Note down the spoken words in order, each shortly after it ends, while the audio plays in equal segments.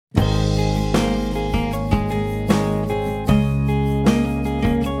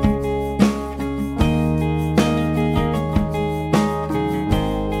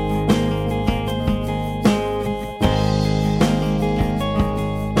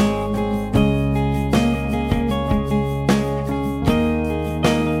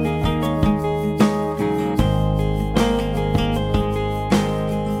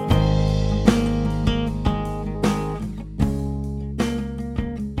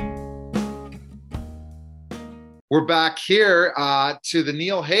We're back here to the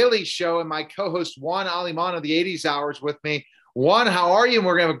Neil Haley Show, and my co-host Juan Aliman of the 80s Hours with me. Juan, how are you? And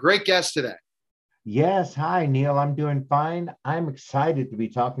we're going to have a great guest today. Yes. Hi, Neil. I'm doing fine. I'm excited to be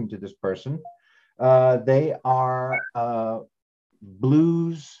talking to this person. They are a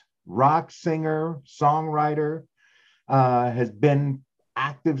blues rock singer, songwriter, has been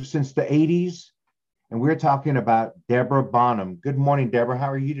active since the 80s. And we're talking about Deborah Bonham. Good morning, Deborah. How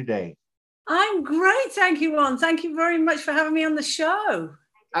are you today? I'm great. Thank you, Juan. Thank you very much for having me on the show.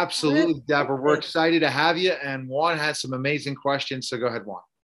 Absolutely, Deborah. We're excited to have you. And Juan has some amazing questions. So go ahead, Juan.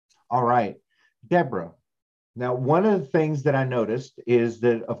 All right. Deborah, now, one of the things that I noticed is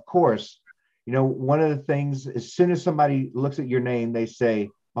that, of course, one of the things, as soon as somebody looks at your name, they say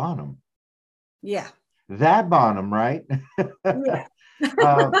Bonham. Yeah. That Bonham, right? Yeah.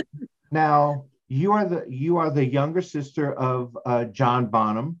 Now, you are the younger sister of John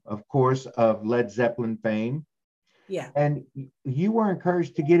Bonham, of course, of Led Zeppelin fame. Yeah. And you were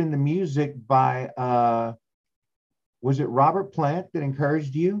encouraged to get into music by, was it Robert Plant that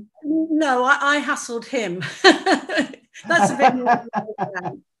encouraged you? No, I hassled him. That's a bit more.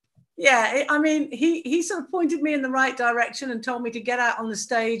 Yeah, I mean, he sort of pointed me in the right direction and told me to get out on the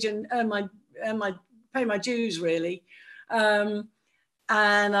stage and pay my dues, really.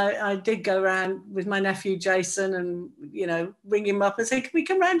 And I did go around with my nephew Jason and ring him up and say, "Can we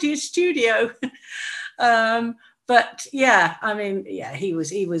come round to your studio?" But yeah, I mean, yeah, he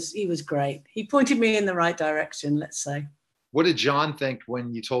was great. He pointed me in the right direction, let's say. What did John think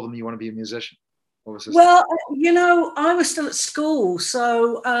when you told him you want to be a musician? What was his Well, I was still at school,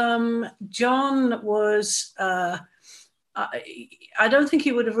 so John was. I don't think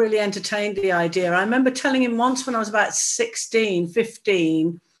he would have really entertained the idea. I remember telling him once when I was about 16,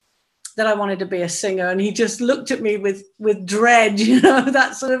 15, that I wanted to be a singer. And he just looked at me with dread,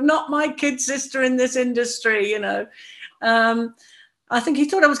 that sort of not my kid sister in this industry, I think he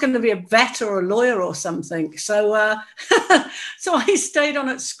thought I was going to be a vet or a lawyer or something. So so I stayed on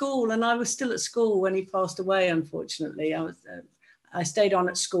at school, and I was still at school when he passed away, unfortunately. I stayed on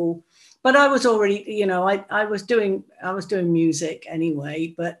at school. But I was already, I was doing music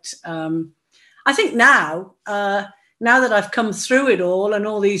anyway. But I think now that I've come through it all and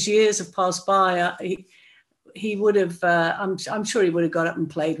all these years have passed by, he would have. I'm sure he would have got up and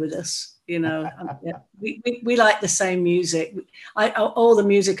played with us. We like the same music. All the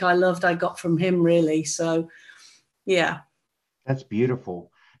music I loved, I got from him, really. So, yeah. That's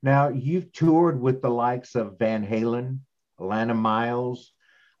beautiful. Now, you've toured with the likes of Van Halen, Alana Miles,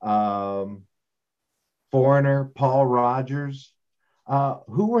 Foreigner, Paul Rogers.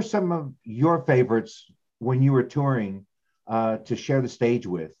 Who were some of your favorites when you were touring to share the stage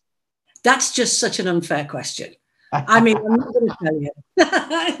with? That's just such an unfair question. I mean, I'm not going to tell you.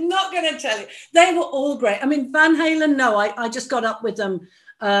 I'm not going to tell you. They were all great. I mean, Van Halen, no, I just got up with them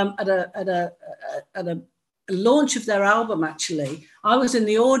at a launch of their album, actually. I was in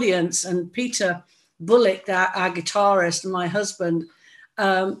the audience, and Peter Bullock, our guitarist, and my husband,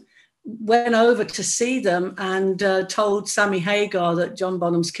 went over to see them and told Sammy Hagar that John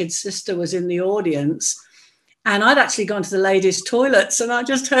Bonham's kid sister was in the audience. And I'd actually gone to the ladies' toilets, and I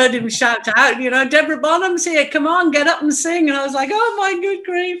just heard him shout out, "Deborah Bonham's here, come on, get up and sing." And I was like, oh my good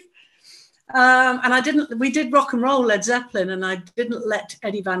grief. And we did rock and roll Led Zeppelin, and I didn't let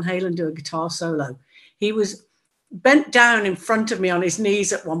Eddie Van Halen do a guitar solo. He was bent down in front of me on his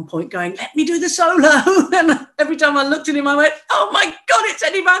knees at one point going, "Let me do the solo." And every time I looked at him, I went, "Oh my God, it's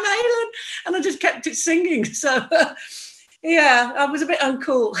Eddie Van Halen." And I just kept it singing. So yeah, I was a bit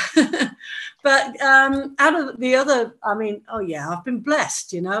uncool. But out of the other, I mean, oh yeah, I've been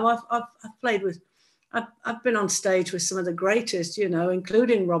blessed, I've played with, I've been on stage with some of the greatest,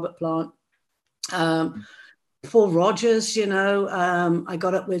 including Robert Plant, Paul Rogers, I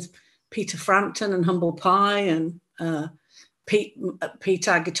got up with Peter Frampton and Humble Pie, and Pete,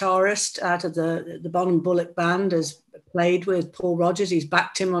 our guitarist out of the Bonham Bullock band, has played with Paul Rogers. He's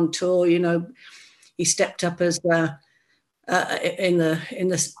backed him on tour. He stepped up as in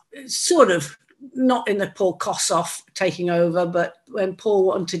the sort of, not in the Paul Kossoff taking over, but when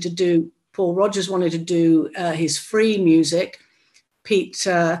Paul Rogers wanted to do his free music, Pete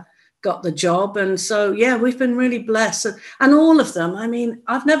got the job. And so, yeah, we've been really blessed. And all of them, I mean,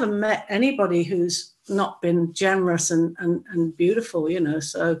 I've never met anybody who's not been generous and beautiful,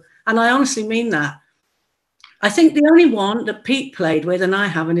 so, and I honestly mean that. I think the only one that Pete played with, and I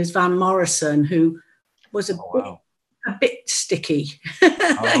haven't, is Van Morrison, who was a bit sticky.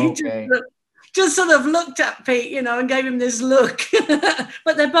 Oh, okay. just sort of looked at Pete, you know, and gave him this look.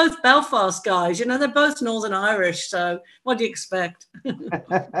 But they're both Belfast guys, you know, they're both Northern Irish. So what do you expect? And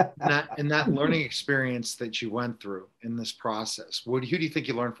that learning experience that you went through in this process, who do you think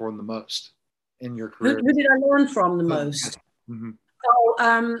you learned from the most in your career? Who did I learn from the most? Mm-hmm.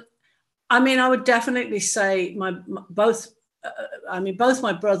 Oh, I mean, I would definitely say both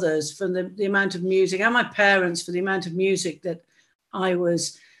my brothers for the amount of music, and my parents for the amount of music that I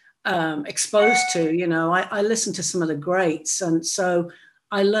was exposed to. You know, I listened to some of the greats, and so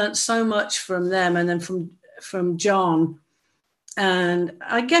I learned so much from them, and then from John, and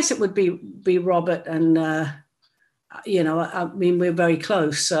I guess it would be Robert, and you know, I mean, we're very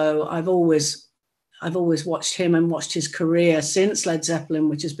close, so I've always watched him and watched his career since Led Zeppelin,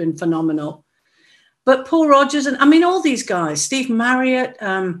 which has been phenomenal. But Paul Rodgers, and I mean, all these guys, Steve Marriott,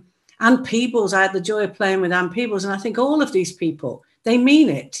 Ann Peebles, I had the joy of playing with Ann Peebles. And I think all of these people, they mean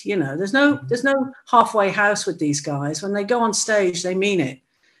it. You know, there's no halfway house with these guys. When they go on stage, they mean it.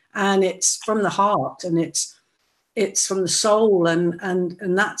 And it's from the heart, and it's from the soul.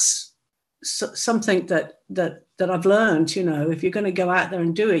 And that's something that I've learned. You know, if you're going to go out there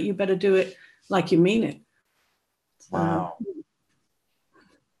and do it, you better do it like you mean it. Wow.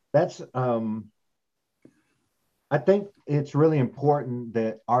 That's I think it's really important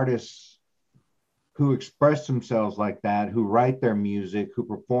that artists who express themselves like that, who write their music, who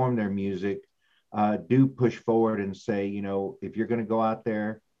perform their music, do push forward and say, you know, if you're going to go out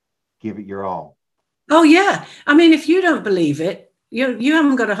there, give it your all. Oh yeah, I mean, if you don't believe it, you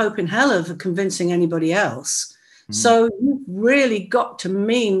haven't got a hope in hell of convincing anybody else. Mm-hmm. So you've really got to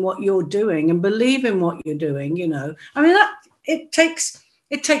mean what you're doing and believe in what you're doing. You know, I mean, it takes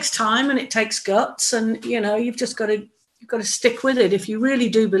time and it takes guts, and you know, you've got to stick with it. If you really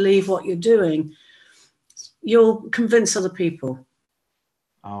do believe what you're doing, you'll convince other people.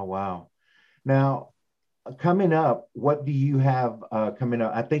 Oh wow. Now coming up, what do you have coming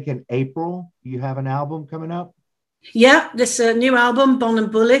up? I think in April you have an album coming up. Yeah, this new album, Bon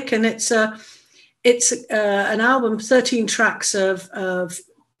and Bullock, and it's an album, 13 tracks of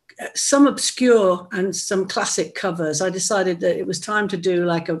some obscure and some classic covers. I decided that it was time to do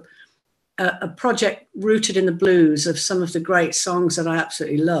like a project rooted in the blues of some of the great songs that I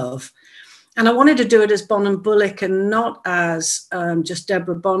absolutely love. And I wanted to do it as Bon and Bullock and not as just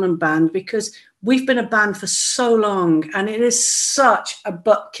Deborah Bonham Band, because we've been a band for so long and it is such a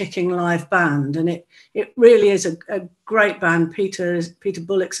butt-kicking live band. And it really is a great band. Peter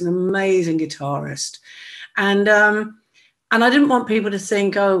Bullock's an amazing guitarist. And I didn't want people to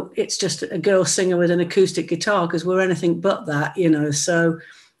think, oh, it's just a girl singer with an acoustic guitar, because we're anything but that, you know. So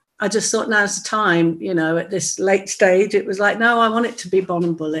I just thought now's the time, you know, at this late stage, it was like, no, I want it to be Bon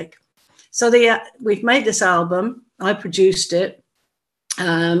and Bullock. So we've made this album. I produced it.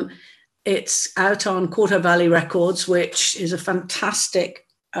 It's out on Quarto Valley Records, which is a fantastic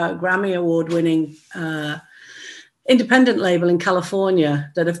Grammy Award-winning independent label in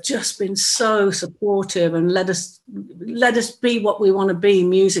California that have just been so supportive and let us be what we want to be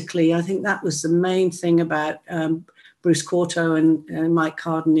musically. I think that was the main thing about Bruce Quarto and Mike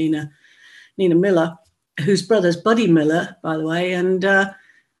Card and Nina Miller, whose brother's Buddy Miller, by the way.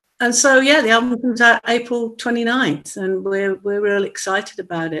 And so, yeah, the album comes out April 29th, and we're really excited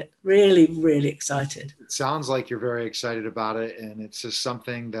about it. Really, really excited. It sounds like you're very excited about it, and it's just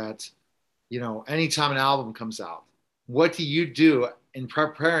something that, you know, anytime an album comes out, what do you do in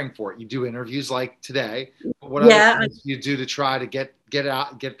preparing for it? You do interviews like today. What other things do you do to try to get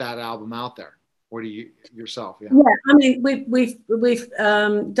that album out there? Or do you yourself? Yeah, I mean, we've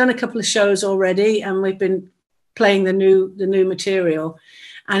done a couple of shows already, and we've been playing the new material.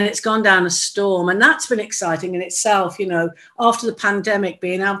 And it's gone down a storm, and that's been exciting in itself. You know, after the pandemic,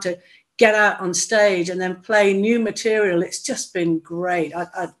 being able to get out on stage and then play new material, it's just been great.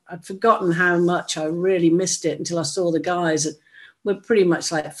 I'd forgotten how much I really missed it until I saw the guys. We're pretty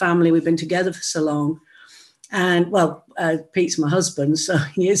much like family. We've been together for so long, and well, Pete's my husband, so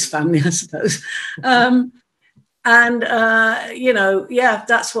he is family, I suppose. You know, yeah,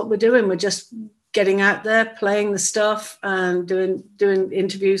 that's what we're doing. We're just getting out there, playing the stuff, and doing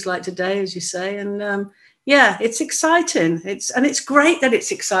interviews like today, as you say. And yeah, it's exciting. It's great that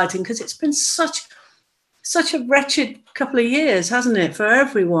it's exciting, because it's been such a wretched couple of years, hasn't it, for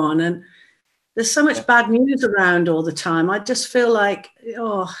everyone? And there's so much bad news around all the time. I just feel like,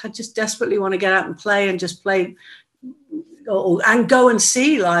 I just desperately want to get out and play, and just play, and go and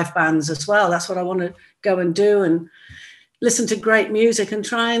see live bands as well. That's what I want to go and do, and listen to great music and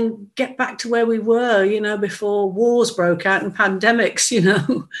try and get back to where we were, you know, before wars broke out and pandemics, you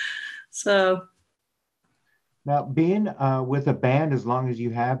know. So Now, being with a band as long as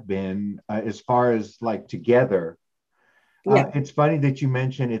you have been, as far as like together, Yeah. it's funny that you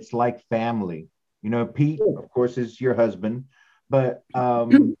mentioned it's like family. You know, Pete, of course, is your husband, but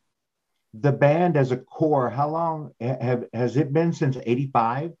the band as a core, how long has it been since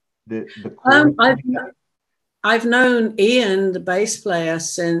 '85? The core. I've known Ian, the bass player,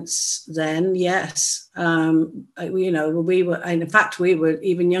 since then. Yes, you know, we were, and in fact, we were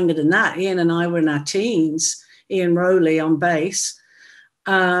even younger than that. Ian and I were in our teens. Ian Rowley on bass.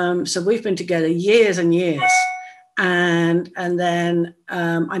 So we've been together years and years. And then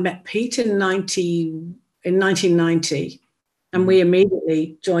I met Pete in 1990, and we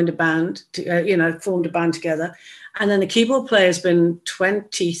immediately joined a band. You know, formed a band together. And then the keyboard player has been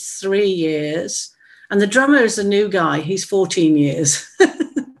 23 years. And the drummer is a new guy. He's 14 years.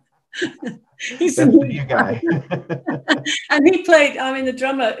 He's a new guy. And he played, I mean, the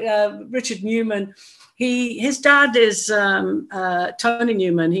drummer, Richard Newman, his dad is Tony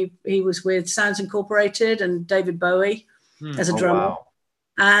Newman. He was with Sounds Incorporated and David Bowie as a drummer. Wow.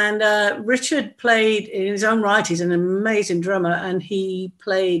 And Richard played in his own right. He's an amazing drummer. And he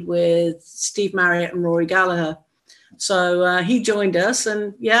played with Steve Marriott and Rory Gallagher. So he joined us.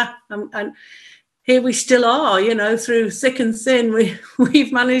 And yeah, and here we still are, you know, through thick and thin.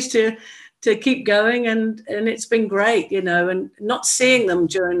 We've managed to keep going, and it's been great, you know. And not seeing them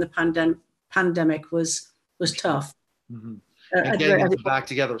during the pandemic was tough. Mm-hmm. And getting them back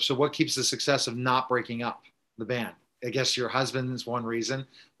together. So, what keeps the success of not breaking up the band? I guess your husband is one reason,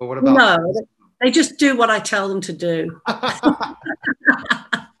 but what about? No, they just do what I tell them to do.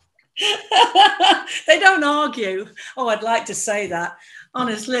 They don't argue. Oh, I'd like to say that.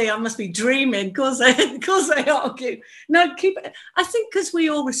 Honestly, I must be dreaming because they argue. No, keep it. I think because we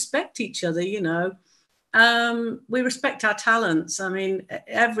all respect each other, you know. We respect our talents. I mean,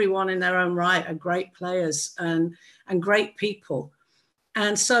 everyone in their own right are great players and great people.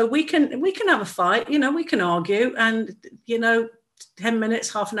 And so we can have a fight, you know, we can argue, and, you know, 10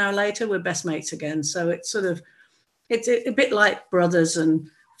 minutes, half an hour later, we're best mates again. So it's sort of, it's a bit like brothers and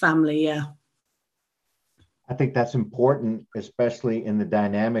family, yeah. I think that's important, especially in the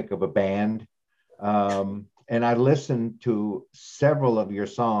dynamic of a band. And I listened to several of your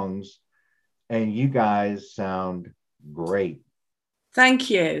songs, and you guys sound great. Thank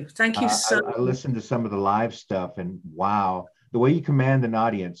you. Thank you so much. I listened to some of the live stuff, and wow, the way you command an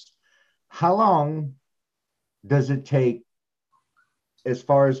audience. How long does it take, as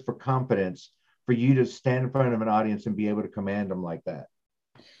far as for confidence, for you to stand in front of an audience and be able to command them like that?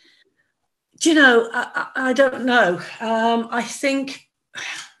 Do you know, I don't know. I think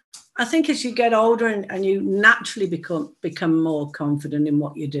as you get older and you naturally become more confident in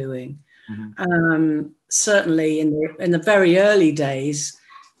what you're doing. Mm-hmm. Certainly in the very early days,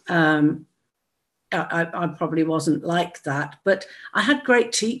 I probably wasn't like that, but I had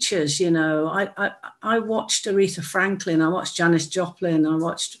great teachers. You know, I watched Aretha Franklin, I watched Janis Joplin, I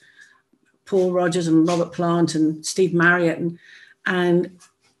watched Paul Rodgers and Robert Plant and Steve Marriott and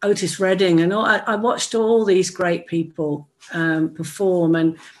Otis Redding, and I watched all these great people perform,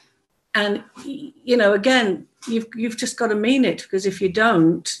 and you know, again, you've just got to mean it, because if you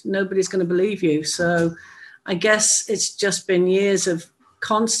don't, nobody's going to believe you. So I guess it's just been years of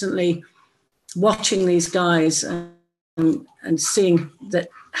constantly watching these guys and seeing that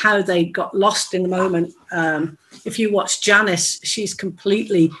how they got lost in the moment. If you watch Janis, she's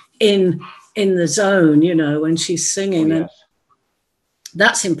completely in the zone, you know, when she's singing. Oh, yes. And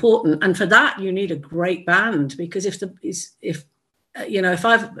that's important, and for that you need a great band, because if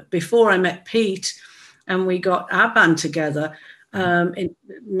before I met Pete and we got our band together, in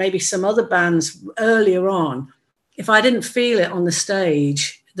maybe some other bands earlier on, if I didn't feel it on the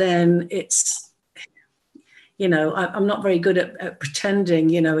stage, then it's, you know, I'm not very good at pretending.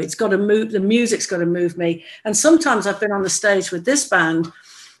 You know, it's got to move, the music's got to move me. And sometimes I've been on the stage with this band,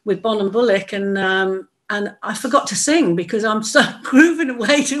 with Bon and Bullock, and I forgot to sing because I'm so grooving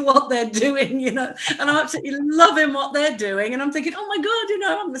away to what they're doing, you know, and I'm absolutely loving what they're doing. And I'm thinking, oh my God, you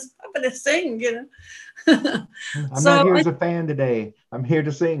know, I'm going to sing, you know. I'm not here as a fan today. I'm here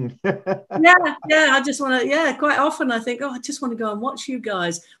to sing. yeah. I just want to, quite often I think, I just want to go and watch you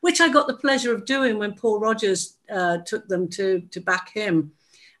guys, which I got the pleasure of doing when Paul Rodgers took them to back him.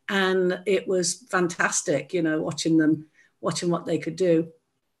 And it was fantastic, you know, watching what they could do.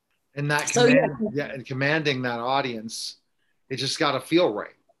 And that and commanding that audience, it just got to feel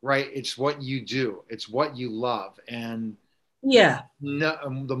right? It's what you do. It's what you love. And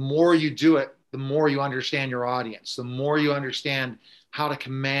the more you do it, the more you understand your audience, the more you understand how to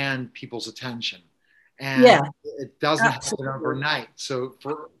command people's attention. And it doesn't happen overnight. So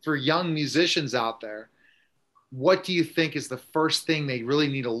for young musicians out there, what do you think is the first thing they really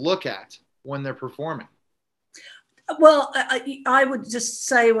need to look at when they're performing? Well, I would just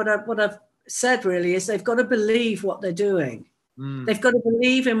say what I've said really is they've got to believe what they're doing. They've got to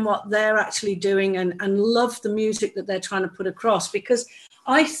believe in what they're actually doing and love the music that they're trying to put across. Because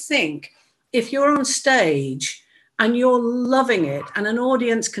I think if you're on stage and you're loving it, and an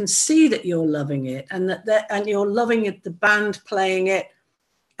audience can see that you're loving it, and and you're loving it, the band playing it,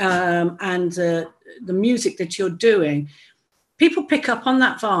 and the music that you're doing, people pick up on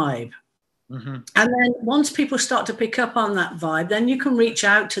that vibe. Mm-hmm. And then once people start to pick up on that vibe, then you can reach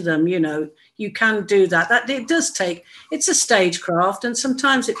out to them. You know, you can do that. That it does take. It's a stagecraft, and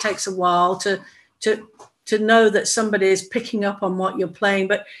sometimes it takes a while to know that somebody is picking up on what you're playing.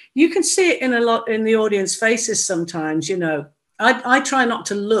 But you can see it in the audience faces sometimes. You know, I try not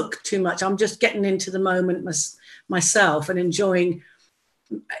to look too much. I'm just getting into the moment myself and enjoying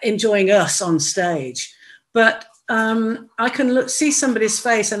us on stage. But I can see somebody's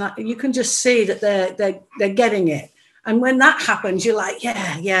face, and you can just see that they're getting it. And when that happens, you're like,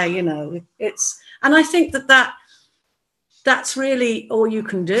 yeah, you know, it's. And I think that's really all you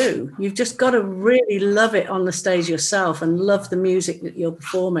can do. You've just got to really love it on the stage yourself and love the music that you're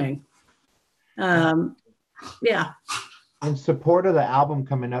performing. Yeah. In support of the album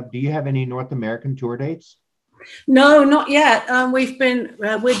coming up, do you have any North American tour dates? No, not yet.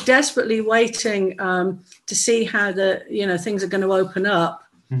 We're desperately waiting to see how things are going to open up,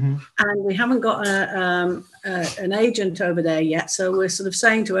 mm-hmm. and we haven't got an agent over there yet. So we're sort of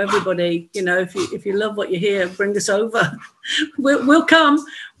saying to everybody, you know, if you love what you hear, bring us over. we'll come.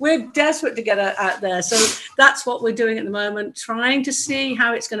 We're desperate to get out there. So that's what we're doing at the moment, trying to see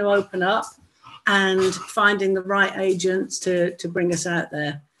how it's going to open up, and finding the right agents to bring us out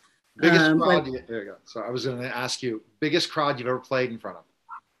there. Biggest crowd, there you go. So I was going to ask you, biggest crowd you've ever played in front of?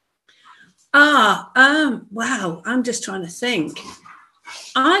 Wow. I'm just trying to think.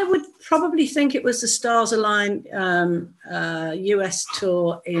 I would probably think it was the Stars Align US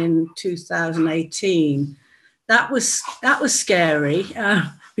tour in 2018. That was scary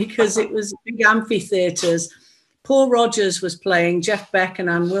because it was big amphitheaters. Paul Rodgers was playing, Jeff Beck and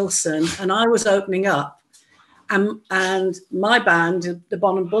Ann Wilson, and I was opening up. And my band, the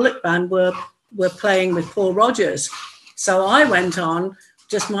Bonham Bullet Band, were playing with Paul Rodgers. So I went on,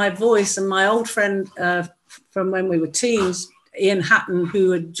 just my voice, and my old friend from when we were teens, Ian Hatton,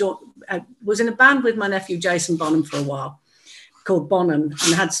 who was in a band with my nephew Jason Bonham for a while, called Bonham,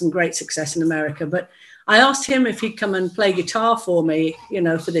 and had some great success in America. But I asked him if he'd come and play guitar for me, you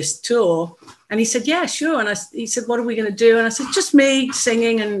know, for this tour. And he said, yeah, sure. And he said, what are we going to do? And I said, just me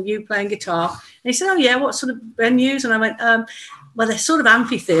singing and you playing guitar. And he said, oh, yeah, what sort of venues? And I went, well, they're sort of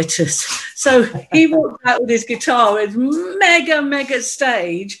amphitheaters. So he walked out with his guitar with mega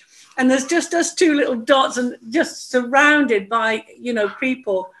stage. And there's just us two little dots and just surrounded by, you know,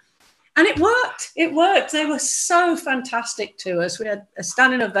 people. And it worked. It worked. They were so fantastic to us. We had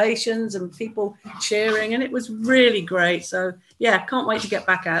standing ovations and people cheering, and it was really great. So, yeah, can't wait to get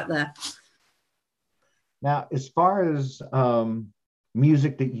back out there. Now, as far as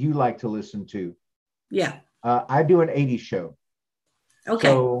music that you like to listen to, yeah, I do an 80s show. Okay.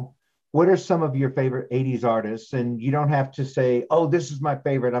 So what are some of your favorite 80s artists? And you don't have to say, oh, this is my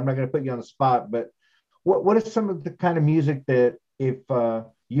favorite. I'm not going to put you on the spot, but what is some of the kind of music that if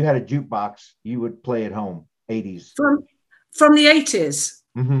you had a jukebox, you would play at home, 80s? From the 80s?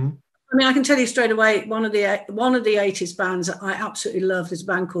 Mm-hmm. I mean, I can tell you straight away, one of the 80s bands that I absolutely loved is a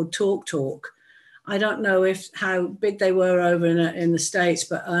band called Talk Talk. I don't know how big they were over in the States,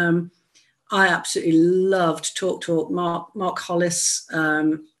 but I absolutely loved Talk Talk. Mark Hollis,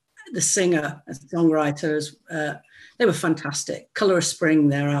 the singer and songwriters, they were fantastic. Colour of Spring,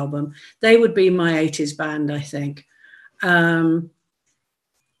 their album. They would be my 80s band, I think.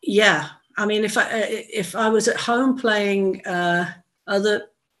 Yeah, I mean, if I was at home playing other,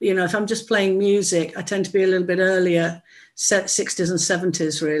 you know, if I'm just playing music, I tend to be a little bit earlier, 60s and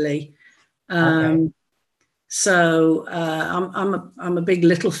 70s, really. Okay. So I'm a big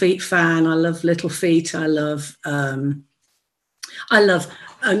Little Feat fan. I love Little Feat. I love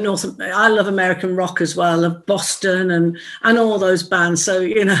American rock as well. I love Boston and all those bands. So,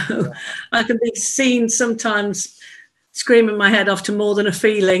 you know, I can be seen sometimes screaming my head off to More Than a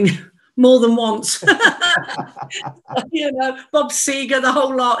Feeling more than once. You know, Bob Seger, the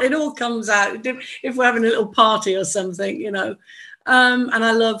whole lot. It all comes out if we're having a little party or something, you know. And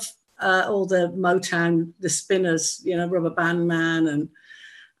I love all the Motown, the Spinners, you know, Rubber Band Man, and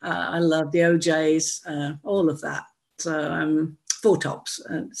I love the OJs, all of that. So Four Tops.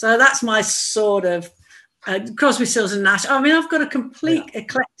 So that's my sort of Crosby, Stills and Nash. I mean, I've got a complete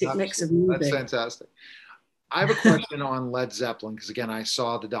eclectic mix of music. That's fantastic. I have a question on Led Zeppelin, because again, I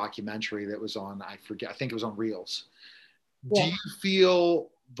saw the documentary that was on, I forget, I think it was on Reels. Yeah. Do you feel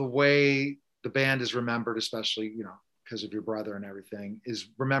the way the band is remembered, especially, because of your brother and everything, is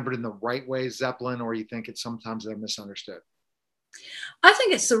remembered in the right way, Zeppelin, or you think it's sometimes they're misunderstood? I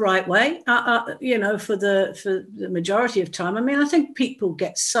think it's the right way, for the majority of time. I mean, I think people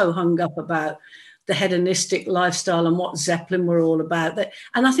get so hung up about the hedonistic lifestyle and what Zeppelin were all about.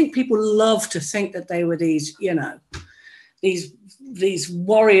 And I think people love to think that they were these, these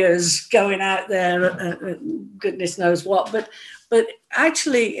warriors going out there, goodness knows what. But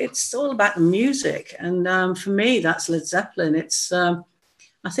actually, it's all about the music. And for me, that's Led Zeppelin. It's, I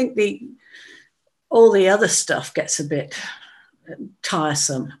think all the other stuff gets a bit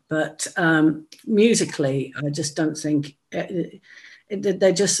tiresome, but musically, I just don't think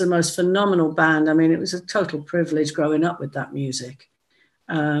they're just the most phenomenal band. I mean, it was a total privilege growing up with that music.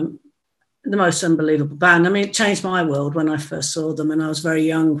 The most unbelievable band. I mean, it changed my world when I first saw them, and I was very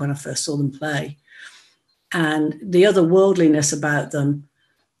young when I first saw them play. And the otherworldliness about them,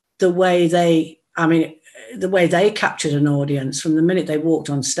 the way they captured an audience from the minute they walked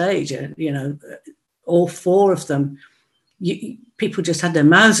on stage, all four of them, people just had their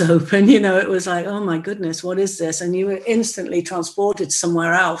mouths open, it was like, oh my goodness, what is this? And you were instantly transported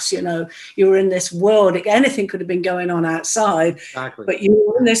somewhere else, you were in this world. Anything could have been going on outside, exactly. But you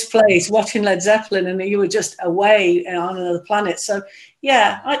were in this place watching Led Zeppelin and you were just away on another planet. So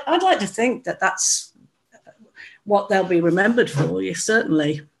yeah, I'd like to think that that's what they'll be remembered for, you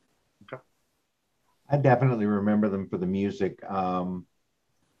certainly. Okay. I definitely remember them for the music.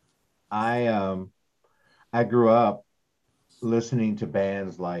 I grew up listening to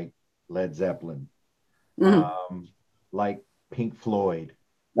bands like Led Zeppelin, like Pink Floyd.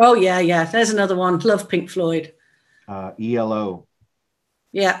 Oh yeah. There's another one. Love Pink Floyd. ELO.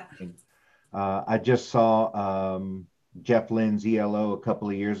 Yeah. I just saw Jeff Lynne's ELO a couple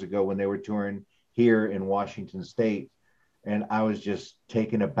of years ago when they were touring here in Washington State, and I was just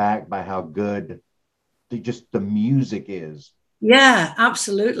taken aback by how good the music is. Yeah,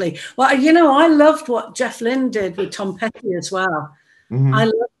 absolutely. Well, I loved what Jeff Lynne did with Tom Petty as well. Mm-hmm. I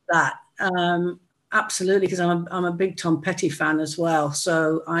loved that. Absolutely, because I'm a big Tom Petty fan as well.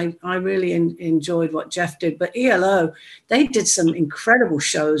 So I really enjoyed what Jeff did. But ELO, they did some incredible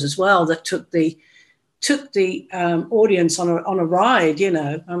shows as well that took the audience on a ride.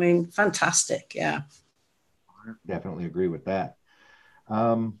 I mean, fantastic. Yeah, definitely agree with that.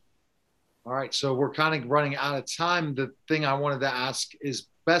 All right, so we're kind of running out of time. The thing I wanted to ask is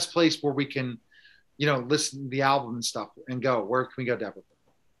best place where we can, listen to the album and stuff and go. Where can we go, Deborah?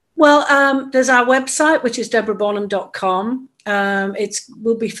 Well, there's our website, which is deborahbonham.com. It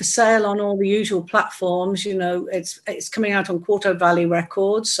will be for sale on all the usual platforms. It's coming out on Quarto Valley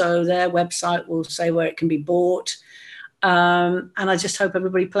Records, so their website will say where it can be bought. And I just hope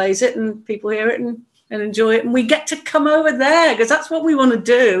everybody plays it and people hear it and enjoy it, and we get to come over there because that's what we want to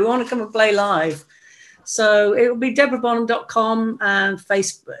do. We want to come and play live. So it will be deborahbonham.com, and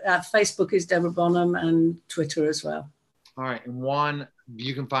Facebook is Deborah Bonham, and Twitter as well. All right, and Juan,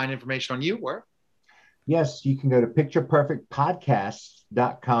 you can find information on you where? Yes, you can go to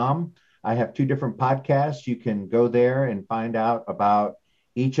pictureperfectpodcasts.com. I have 2 different podcasts. You can go there and find out about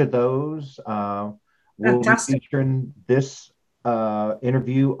each of those. We'll be featuring this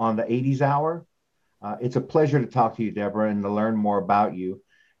interview on the 80s Hour. It's a pleasure to talk to you, Deborah, and to learn more about you.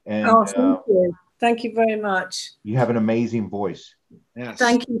 And thank you. Thank you very much. You have an amazing voice. Yes.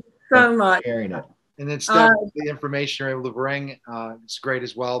 Thank you so much. Sharing it. And it's definitely the information you're able to bring. It's great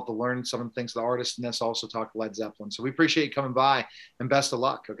as well to learn some of the things of the artist, and that's also talk to Led Zeppelin. So we appreciate you coming by, and best of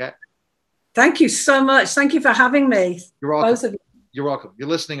luck. Okay. Thank you so much. Thank you for having me. You're welcome. Both of you. You're welcome. You're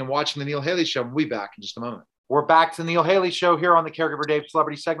listening and watching the Neil Haley Show. We'll be back in just a moment. We're back to the Neil Haley Show here on the Caregiver Dave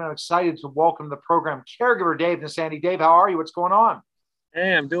Celebrity segment. I'm excited to welcome the program Caregiver Dave and Sandy. Dave, how are you? What's going on?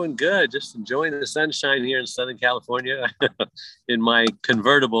 Hey, I'm doing good. Just enjoying the sunshine here in Southern California in my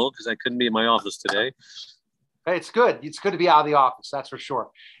convertible because I couldn't be in my office today. Hey, it's good. It's good to be out of the office. That's for sure.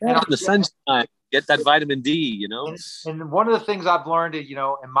 Yeah, and the sunshine, get that vitamin D, And one of the things I've learned, in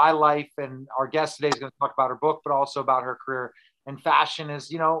my life, and our guest today is going to talk about her book, but also about her career and fashion is,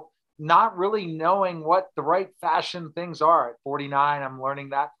 not really knowing what the right fashion things are. At 49, I'm learning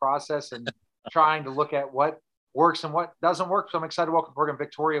that process and trying to look at what works and what doesn't work. So I'm excited to welcome to the program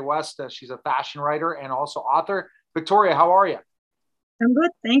Victoria West. She's a fashion writer and also author. Victoria, how are you? I'm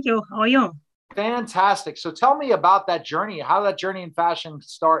good. Thank you. How are you? Fantastic. So tell me about that journey. How did that journey in fashion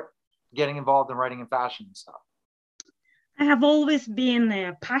start, getting involved in writing in fashion and stuff? I have always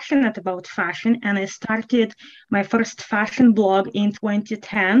been passionate about fashion, and I started my first fashion blog in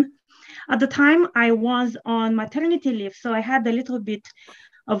 2010. At the time, I was on maternity leave, so I had a little bit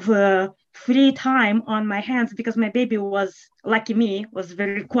of free time on my hands because my baby was, lucky me, was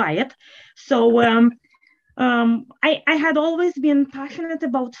very quiet. So I had always been passionate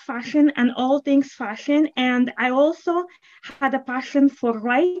about fashion and all things fashion. And I also had a passion for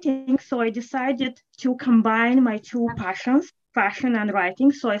writing. So I decided to combine my two passions, fashion and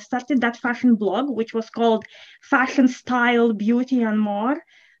writing. So I started that fashion blog, which was called Fashion, Style, Beauty and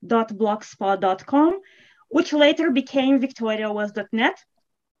More.blogspot.com, which later became victoriawas.net.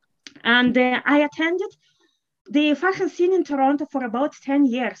 And I attended the fashion scene in Toronto for about 10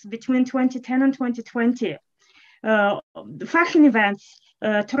 years, between 2010 and 2020. Fashion events,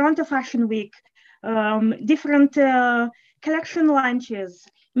 Toronto Fashion Week, different collection launches,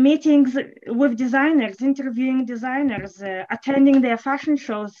 meetings with designers, interviewing designers, attending their fashion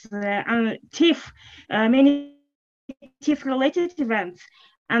shows, and TIFF, many TIFF-related events,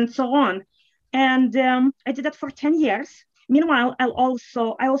 and so on. And I did that for 10 years. Meanwhile, I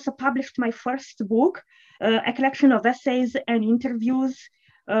also published my first book, a collection of essays and interviews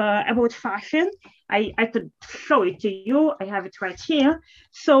about fashion. I could show it to you. I have it right here.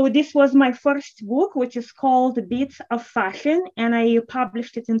 So this was my first book, which is called Beats of Fashion, and I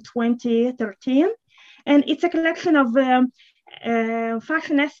published it in 2013. And it's a collection of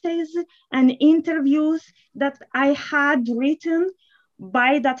fashion essays and interviews that I had written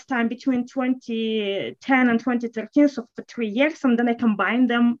by that time between 2010 and 2013, so for 3 years, and then I combined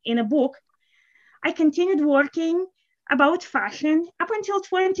them in a book. I continued working about fashion up until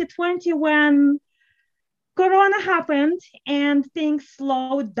 2020 when Corona happened and things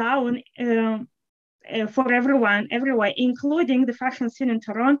slowed down for everyone, everywhere, including the fashion scene in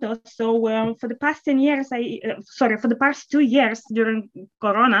Toronto. So for the past 10 years, for the past 2 years during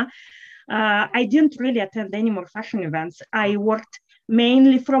Corona, I didn't really attend any more fashion events. I worked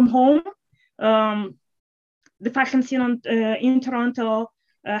mainly from home. The fashion scene in Toronto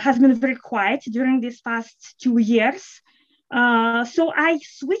has been very quiet during these past 2 years. So I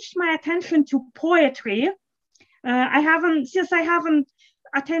switched my attention to poetry. Since I haven't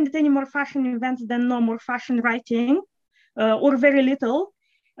attended any more fashion events, then no more fashion writing, or very little.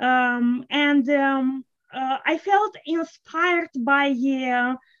 I felt inspired by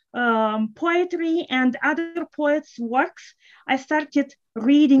poetry and other poets' works. I started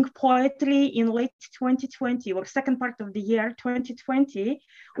reading poetry in late 2020 or second part of the year 2020,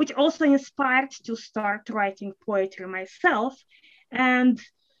 which also inspired to start writing poetry myself. And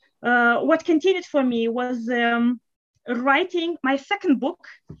what continued for me was writing my second book,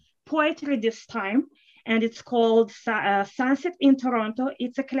 poetry this time, and it's called Sunset in Toronto.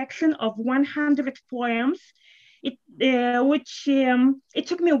 It's a collection of 100 poems. It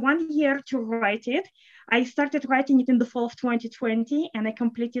took me 1 year to write it. I started writing it in the fall of 2020, and I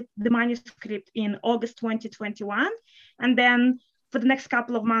completed the manuscript in August 2021. And then for the next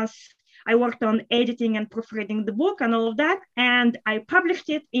couple of months, I worked on editing and proofreading the book and all of that. And I published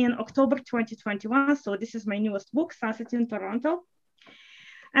it in October 2021. So this is my newest book, Sunset in Toronto.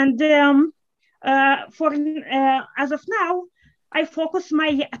 And as of now, I focus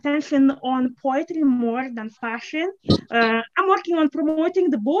my attention on poetry more than fashion. I'm working on promoting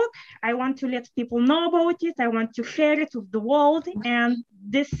the book. I want to let people know about it. I want to share it with the world. And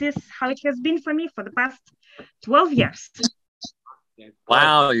this is how it has been for me for the past 12 years.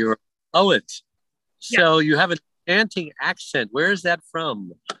 Wow, you're a poet. So you have an enchanting accent. Where is that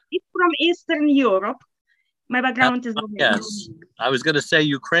from? It's from Eastern Europe. My background is Romanian. Yes, I was going to say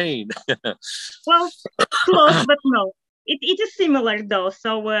Ukraine. Well, close, but no. It is similar though,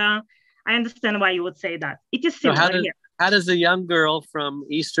 so I understand why you would say that. It is similar. So how does a young girl from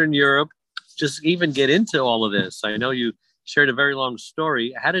Eastern Europe just even get into all of this? I know you shared a very long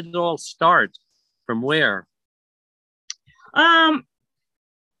story. How did it all start? From where? Well,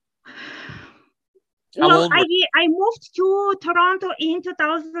 I moved to Toronto in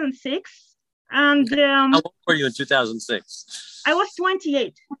 2006, and how old were you in 2006? I was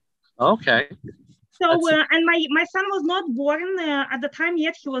 28. Okay. So, and my son was not born at the time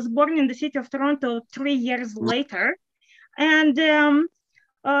yet. He was born in the city of Toronto 3 years later. And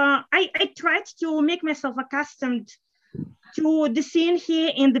I tried to make myself accustomed to the scene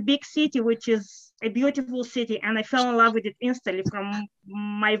here in the big city, which is a beautiful city. And I fell in love with it instantly from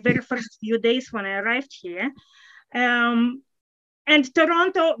my very first few days when I arrived here. And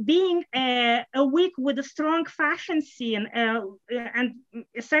Toronto being a week with a strong fashion scene and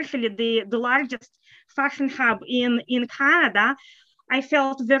essentially the largest fashion hub in Canada, I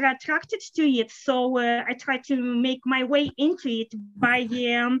felt very attracted to it. So I tried to make my way into it by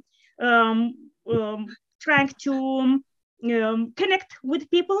trying to connect with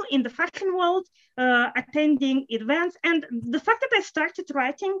people in the fashion world, attending events. And the fact that I started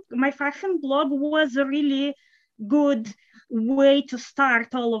writing my fashion blog was a really good way to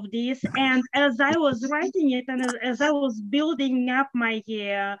start all of this. And as I was writing it, and as I was building up my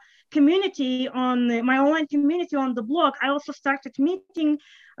community on my online community on the blog, I also started meeting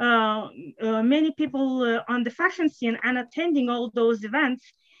many people on the fashion scene and attending all those events.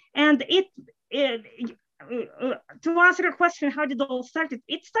 And to answer your question, how did it all start?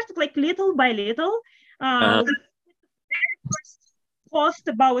 It started like little by little. First post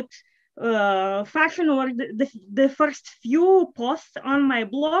about fashion, or the first few posts on my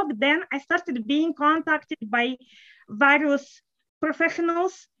blog. Then I started being contacted by various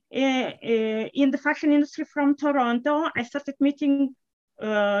professionals in the fashion industry from Toronto. I started meeting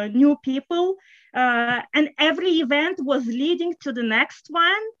new people, and every event was leading to the next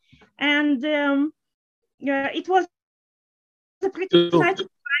one. And it was a pretty exciting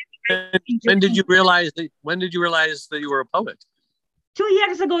time. When did you realize that you were a poet? 2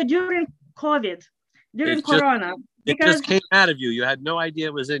 years ago, during COVID, during Corona. It just came out of you. You had no idea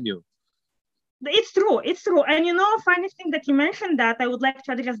it was in you. It's true. It's true. And funny thing that you mentioned that, I would like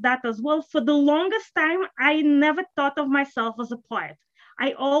to address that as well. For the longest time, I never thought of myself as a poet.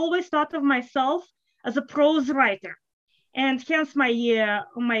 I always thought of myself as a prose writer. And hence my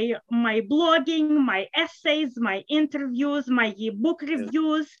blogging, my essays, my interviews, my book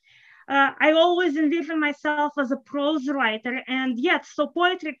reviews. I always envisioned myself as a prose writer, and yet, so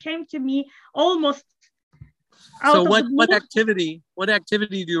poetry came to me almost out of the blue. What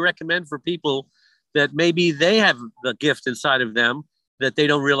activity do you recommend for people that maybe they have the gift inside of them that they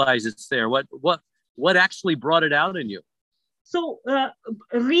don't realize it's there? What actually brought it out in you? So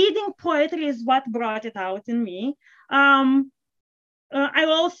reading poetry is what brought it out in me. I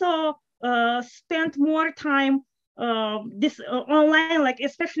also spent more time online, like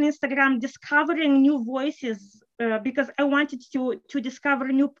especially Instagram, discovering new voices because I wanted to discover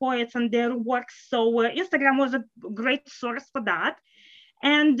new poets and their works. So Instagram was a great source for that.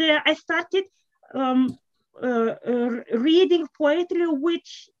 And I started reading poetry,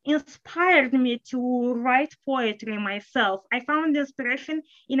 which inspired me to write poetry myself. I found inspiration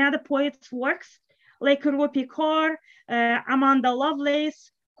in other poets' works, like Rupi Kaur, Amanda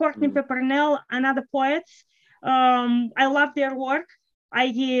Lovelace, Courtney Peppernell, and other poets. I love their work.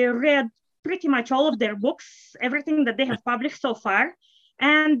 I read pretty much all of their books, everything that they have published so far.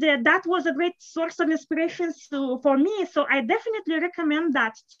 And that was a great source of inspiration for me. So I definitely recommend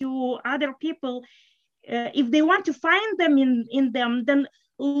that to other people. If they want to find them in them, then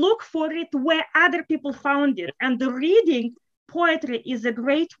look for it where other people found it. And the reading poetry is a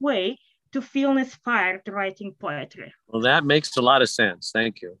great way to feel inspired writing poetry. Well, that makes a lot of sense.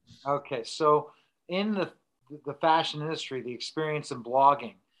 Thank you. Okay, so in the fashion industry, the experience in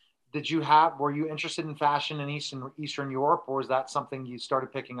blogging, were you interested in fashion in Eastern Europe, or was that something you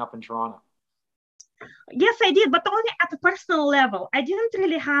started picking up in Toronto? Yes, I did, but only at a personal level. I didn't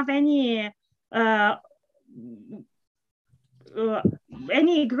really have any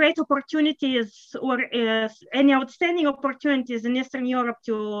great opportunities or any outstanding opportunities in Eastern Europe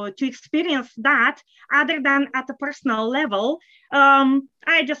to experience that, other than at a personal level.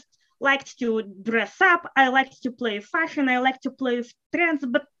 I just liked to dress up. I liked to play fashion. I liked to play with trends,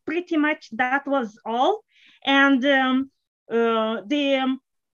 but pretty much that was all. And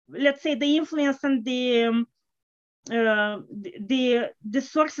let's say the influence and the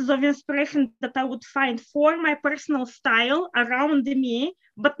sources of inspiration that I would find for my personal style around me,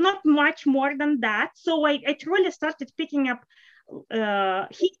 but not much more than that. So I truly started picking up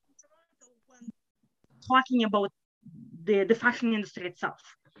talking about the fashion industry itself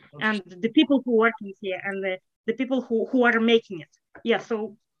and the people who work in here and the people who are making it. Yeah,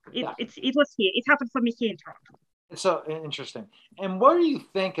 so it was here. It happened for me here in Toronto. It's so interesting. And what do you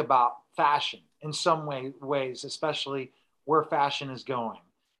think about fashion in some ways, especially where fashion is going?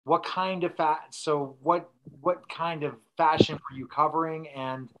 What kind of what kind of fashion were you covering?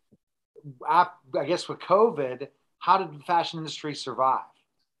 And I guess with COVID, how did the fashion industry survive?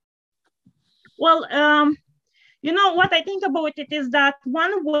 Well, what I think about it is that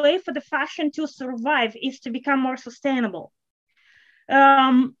one way for the fashion to survive is to become more sustainable.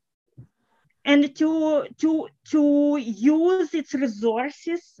 And to use its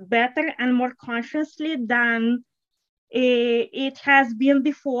resources better and more consciously than it has been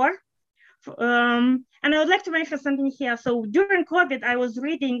before. And I would like to mention something here. So during COVID, I was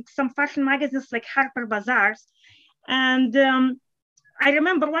reading some fashion magazines like Harper Bazaars, and I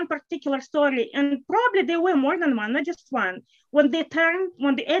remember one particular story, and probably there were more than one, not just one. When the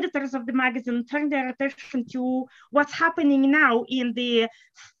editors of the magazine turned their attention to what's happening now in the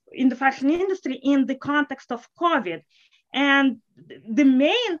fashion industry in the context of COVID, and the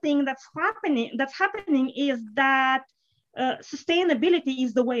main thing that's happening is that sustainability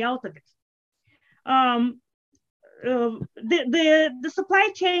is the way out of it. The supply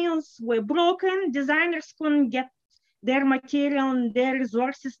chains were broken. Designers couldn't get their material and their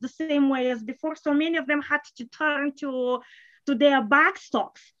resources the same way as before. So many of them had to turn to their back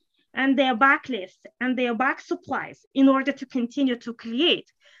stocks and their backlists and their back supplies in order to continue to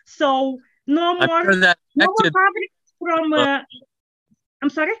create. So no more fabrics from. I'm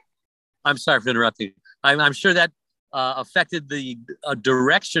sorry. I'm sorry for interrupting. I'm sure that affected the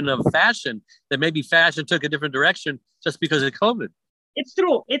direction of fashion. That maybe fashion took a different direction just because of COVID. It's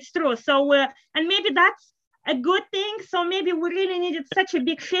true. So and maybe that's a good thing. So maybe we really needed such a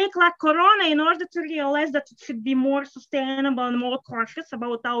big shake like Corona in order to realize that it should be more sustainable and more cautious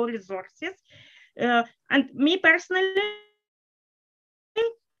about our resources. And me personally,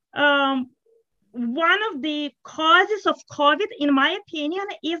 one of the causes of COVID, in my opinion,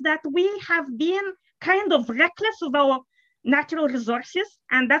 is that we have been kind of reckless with our natural resources.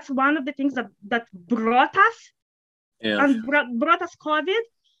 And that's one of the things that brought us and brought us COVID.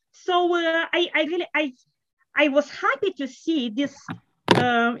 So I was happy to see this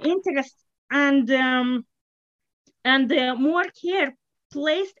interest and more care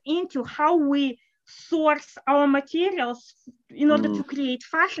placed into how we source our materials in order to create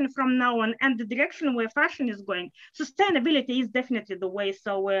fashion from now on, and the direction where fashion is going. Sustainability is definitely the way.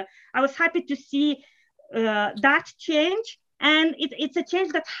 So I was happy to see that change, and it's a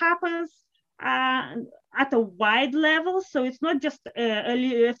change that happens at a wide level. So it's not just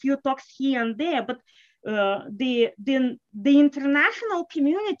a few talks here and there, but the international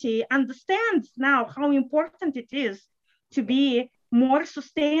community understands now how important it is to be more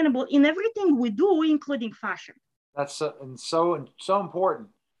sustainable in everything we do, including fashion. That's so important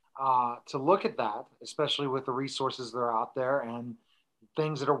to look at that, especially with the resources that are out there and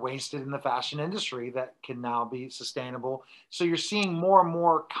things that are wasted in the fashion industry that can now be sustainable. So you're seeing more and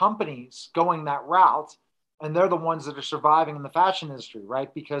more companies going that route, and they're the ones that are surviving in the fashion industry,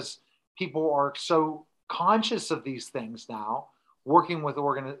 right? Because people are so conscious of these things now, working with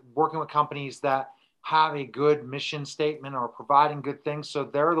companies that have a good mission statement or providing good things. So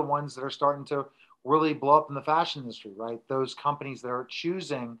they're the ones that are starting to really blow up in the fashion industry, right? Those companies that are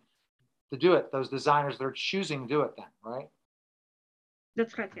choosing to do it, those designers that are choosing to do it then, right?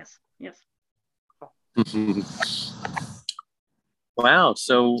 That's right, yes. Wow.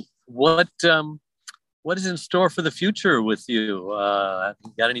 So what is in store for the future with you?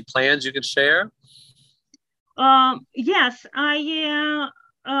 Got any plans you can share? Yes,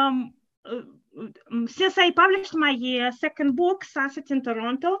 since I published my second book, Sunset in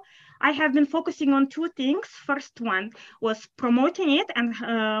Toronto, I have been focusing on two things. First one was promoting it and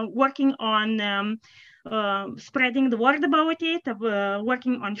working on spreading the word about it,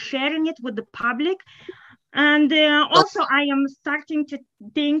 working on sharing it with the public. And also I am starting to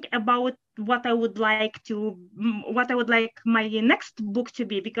think about what I would like my next book to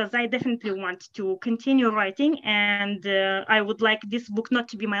be, because I definitely want to continue writing, and I would like this book not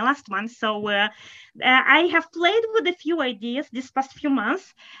to be my last one. So I have played with a few ideas this past few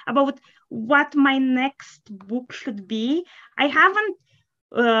months about what my next book should be. I haven't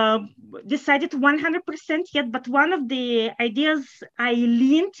decided 100% yet, but one of the ideas I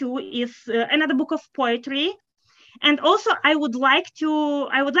lean to is another book of poetry. And also I would like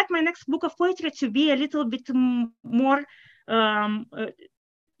my next book of poetry to be a little bit more to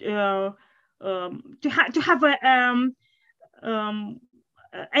have a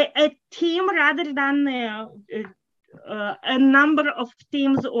theme rather than a number of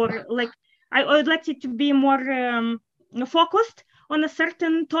themes, or like I would like it to be more focused on a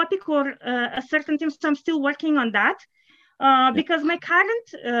certain topic or a certain theme. So I'm still working on that because my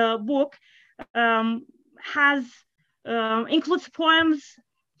current book includes poems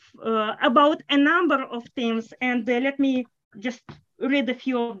about a number of themes, and let me just read a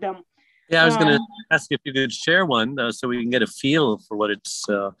few of them. Yeah, I was going to ask if you could share one so we can get a feel for what it's.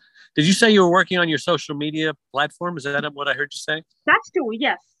 Did you say you were working on your social media platform? Is that what I heard you say? That's true.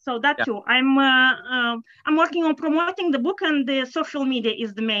 Yes. So that too. I'm working on promoting the book, and the social media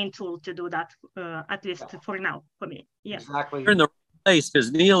is the main tool to do that. At least for now, for me. Yes. Exactly. You're in the right place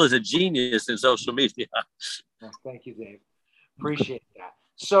because Neil is a genius in social media. Yes, thank you, Dave. Appreciate that.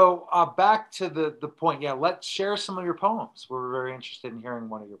 So back to the point. Yeah, let's share some of your poems. We're very interested in hearing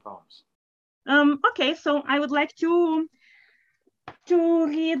one of your poems. Okay, so I would like to to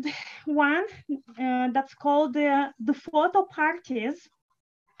read one that's called The Photo Parties.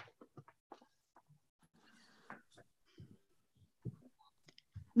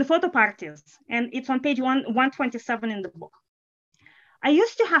 The Photo Parties, and it's on page 127 in the book. I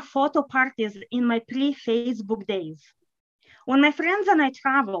used to have photo parties in my pre-Facebook days. When my friends and I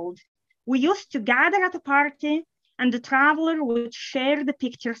traveled, we used to gather at a party and the traveler would share the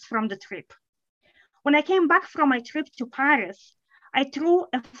pictures from the trip. When I came back from my trip to Paris, I threw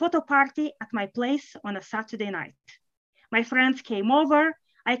a photo party at my place on a Saturday night. My friends came over,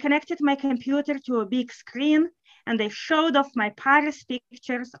 I connected my computer to a big screen, and they showed off my Paris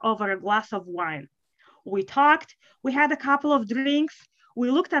pictures over a glass of wine. We talked, we had a couple of drinks,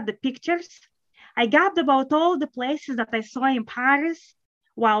 we looked at the pictures. I gabbed about all the places that I saw in Paris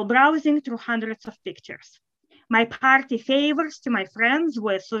while browsing through hundreds of pictures. My party favors to my friends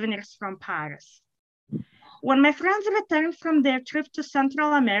were souvenirs from Paris. When my friends returned from their trip to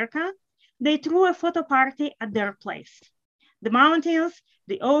Central America, they threw a photo party at their place. The mountains,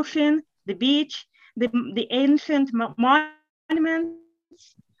 the ocean, the beach, the ancient monuments,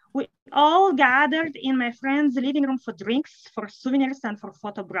 we all gathered in my friend's living room for drinks, for souvenirs, and for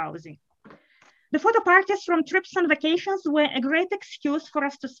photo browsing. The photo parties from trips and vacations were a great excuse for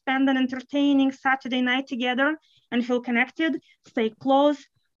us to spend an entertaining Saturday night together and feel connected, stay close,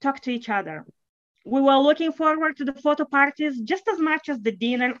 talk to each other. We were looking forward to the photo parties just as much as the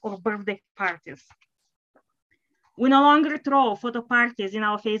dinner or birthday parties. We no longer throw photo parties in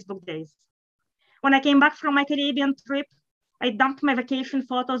our Facebook days. When I came back from my Caribbean trip, I dumped my vacation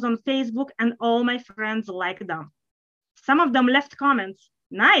photos on Facebook and all my friends liked them. Some of them left comments.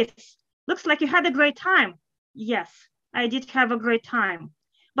 Nice, looks like you had a great time. Yes, I did have a great time,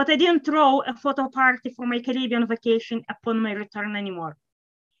 but I didn't throw a photo party for my Caribbean vacation upon my return anymore.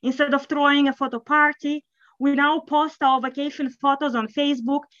 Instead of throwing a photo party, we now post our vacation photos on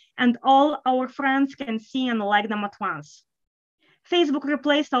Facebook and all our friends can see and like them at once. Facebook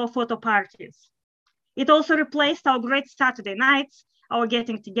replaced our photo parties. It also replaced our great Saturday nights, our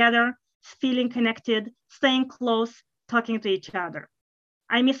getting together, feeling connected, staying close, talking to each other.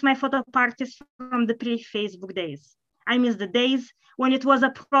 I miss my photo parties from the pre-Facebook days. I miss the days when it was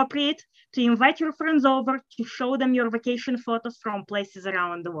appropriate to invite your friends over to show them your vacation photos from places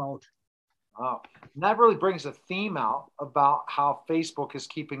around the world. Wow. And that really brings a theme out about how Facebook is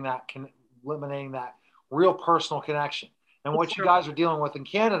keeping that, eliminating that real personal connection. And what you guys are dealing with in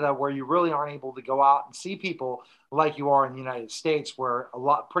Canada, where you really aren't able to go out and see people like you are in the United States, where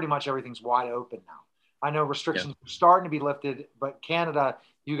pretty much everything's wide open now. I know restrictions are starting to be lifted, but Canada,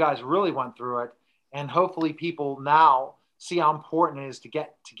 you guys really went through it. And hopefully people now see how important it is to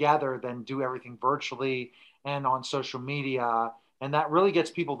get together than do everything virtually and on social media. And that really gets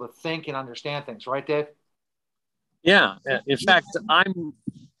people to think and understand things. Right, Dave? Yeah. In fact,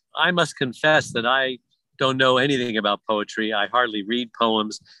 I must confess that I don't know anything about poetry. I hardly read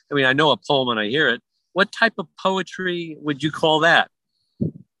poems. I mean, I know a poem when I hear it. What type of poetry would you call that?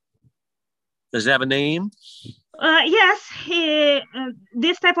 Does it have a name? Yes,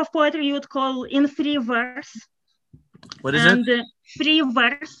 this type of poetry you would call in free verse. What is it? Free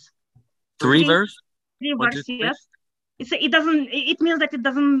verse. Free verse? Free verse, yes. It means that it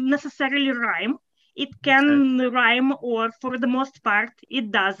doesn't necessarily rhyme. It can rhyme, or for the most part,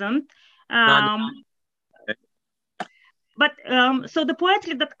 it doesn't. But so the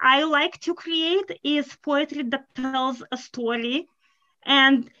poetry that I like to create is poetry that tells a story.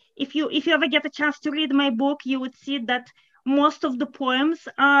 And if you ever get a chance to read my book, you would see that most of the poems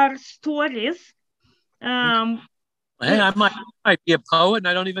are stories. Hey, I might be a poet and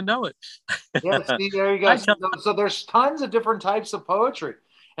I don't even know it. Yeah, see, there you go. So there's tons of different types of poetry,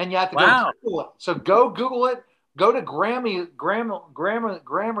 and you have to go Google it. So go Google it. Go to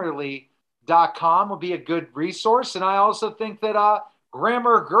Grammarly.com will be a good resource. And I also think that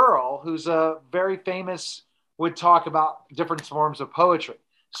Grammar Girl, who's a very famous, would talk about different forms of poetry.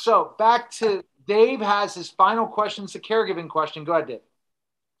 So back to Dave has his final question. It's a caregiving question. Go ahead, Dave.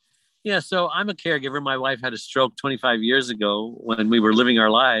 Yeah, so I'm a caregiver. My wife had a stroke 25 years ago when we were living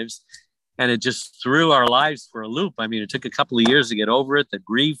our lives, and it just threw our lives for a loop. I mean, it took a couple of years to get over it, the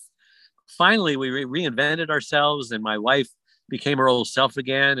grief. Finally, we reinvented ourselves, and my wife became her old self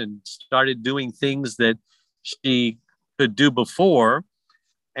again and started doing things that she could do before.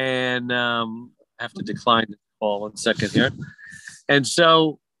 And I have to decline the call 1 second here. And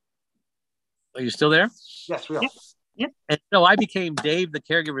so, are you still there? Yes, we are. Yep. And so I became Dave, the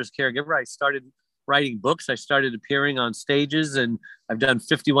caregiver's caregiver. I started writing books. I started appearing on stages, and I've done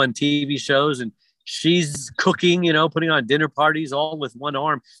 51 TV shows. And she's cooking, putting on dinner parties, all with one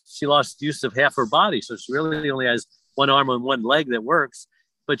arm. She lost use of half her body, so she really only has one arm and one leg that works.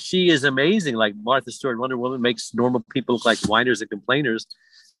 But she is amazing. Like Martha Stewart, Wonder Woman, makes normal people look like whiners and complainers.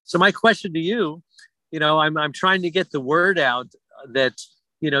 So my question to you, I'm trying to get the word out that,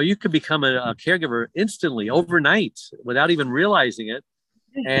 you could become a caregiver instantly, overnight, without even realizing it.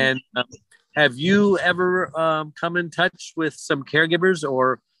 And have you ever come in touch with some caregivers,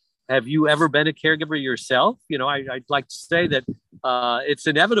 or have you ever been a caregiver yourself? I'd like to say that it's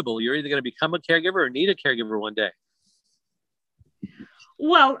inevitable. You're either going to become a caregiver or need a caregiver one day.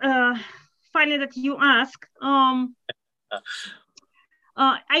 Well, funny that you ask.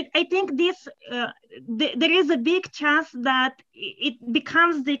 I think there is a big chance that it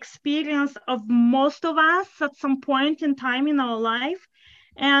becomes the experience of most of us at some point in time in our life.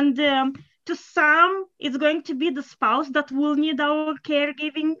 And to some, it's going to be the spouse that will need our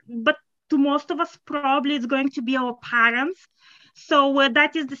caregiving, but to most of us, probably it's going to be our parents. So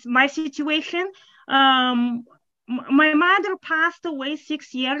that is my situation. My mother passed away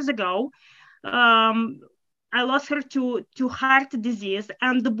 6 years ago. I lost her to heart disease,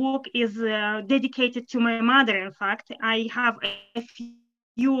 and the book is dedicated to my mother. In fact, I have a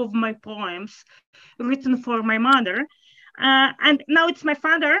few of my poems written for my mother, and now it's my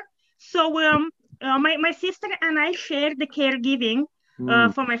father. So my sister and I share the caregiving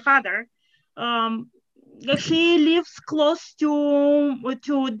for my father. She lives close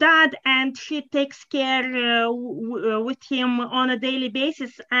to dad, and she takes care with him on a daily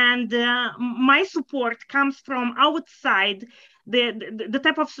basis. And my support comes from outside. The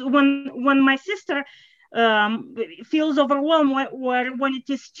type of when my sister feels overwhelmed, or when it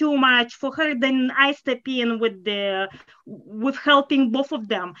is too much for her, then I step in with helping both of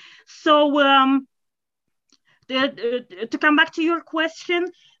them. So to come back to your question,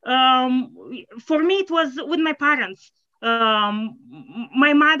 for me, it was with my parents.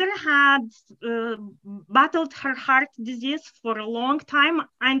 My mother had battled her heart disease for a long time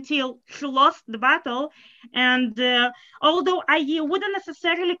until she lost the battle. And although I wouldn't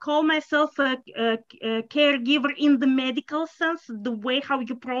necessarily call myself a caregiver in the medical sense, the way how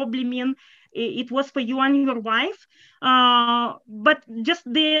you probably mean it was for you and your wife, but just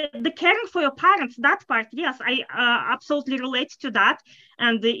the caring for your parents, that part, yes, I absolutely relate to that,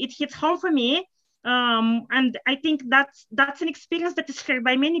 and it hits home for me. And I think that's an experience that is shared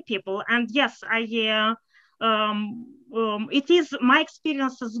by many people. And yes, it is my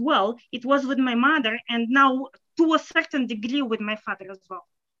experience as well. It was with my mother, and now to a certain degree with my father as well.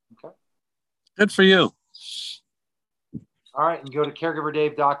 Okay, good for you. All right, and go to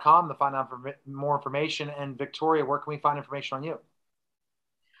caregiverdave.com to find out more information. And Victoria, where can we find information on you?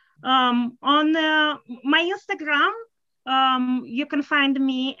 On my Instagram, you can find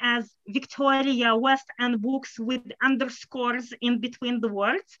me as Victoria West and Books with underscores in between the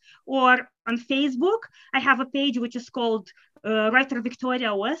words, or on Facebook. I have a page which is called Writer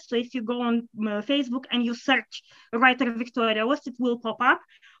Victoria West. So if you go on Facebook and you search Writer Victoria West, it will pop up.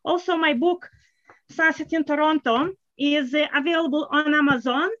 Also, my book, Sunset in Toronto, is available on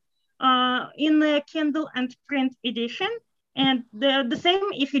Amazon in the Kindle and print edition. And the same,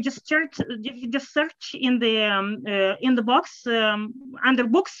 if you just search in the box under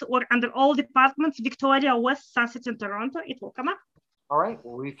books or under all departments, Victoria West, Sunset in Toronto, it will come up. All right.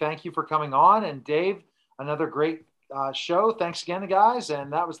 Well, we thank you for coming on. And Dave, another great show. Thanks again, guys.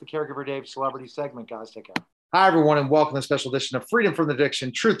 And that was the Caregiver Dave Celebrity segment, guys. Take care. Hi, everyone, and welcome to a special edition of Freedom from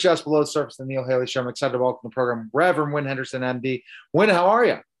Addiction, Truth Just Below the Surface, the Neil Haley Show. I'm excited to welcome the program Reverend Wynn Henderson, MD. Wynn, how are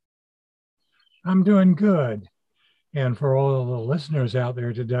you? I'm doing good. And for all of the listeners out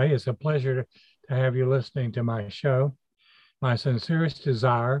there today, it's a pleasure to have you listening to my show. My sincerest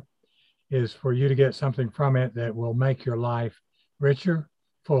desire is for you to get something from it that will make your life richer,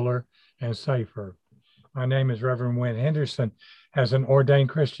 fuller, and safer. My name is Reverend Wynn Henderson. As an ordained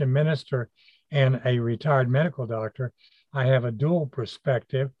Christian minister and a retired medical doctor, I have a dual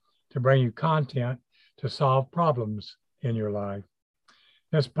perspective to bring you content to solve problems in your life.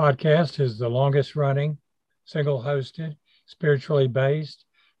 This podcast is the longest running, single hosted, spiritually based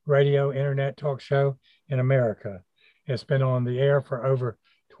radio internet talk show in America. It's been on the air for over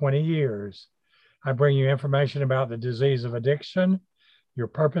 20 years. I bring you information about the disease of addiction, your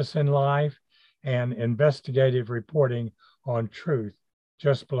purpose in life, and investigative reporting on truth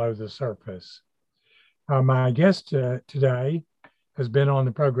just below the surface. My guest today has been on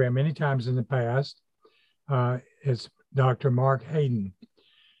the program many times in the past. It's Dr. Mark Hayden.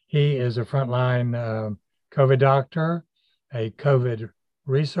 He is a frontline COVID doctor, a COVID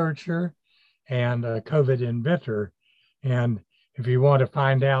researcher, and a COVID inventor. And if you want to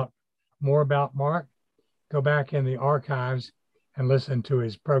find out more about Mark, go back in the archives and listen to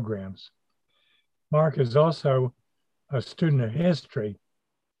his programs. Mark is also a student of history,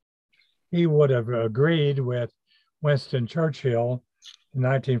 he would have agreed with Winston Churchill in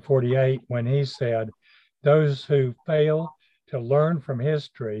 1948 when he said, "Those who fail to learn from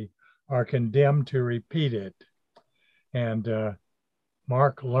history are condemned to repeat it." And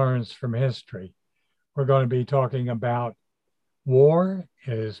Mark learns from history. We're going to be talking about war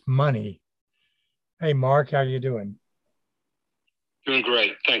is money. Hey, Mark, how you doing? Doing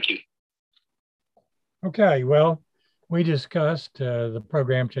great. Thank you. Okay, well, we discussed the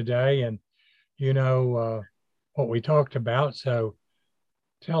program today, and you know what we talked about. So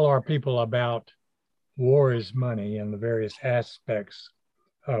tell our people about war is money and the various aspects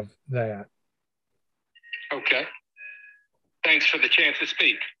of that. Okay. Thanks for the chance to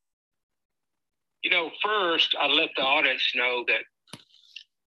speak. You know, first, I let the audience know that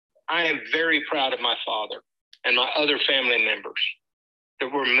I am very proud of my father and my other family members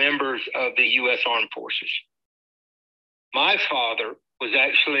that were members of the U.S. Armed Forces. My father was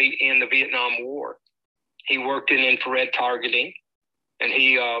actually in the Vietnam War. He worked in infrared targeting, and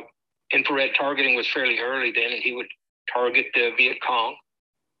infrared targeting was fairly early then, and he would target the Viet Cong.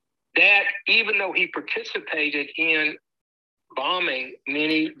 That, even though he participated in bombing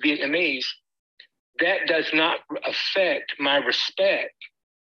many Vietnamese, that does not affect my respect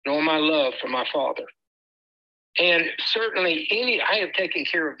nor my love for my father. And certainly I have taken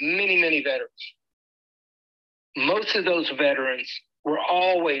care of many, many veterans. Most of those veterans were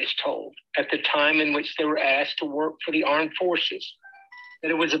always told at the time in which they were asked to work for the armed forces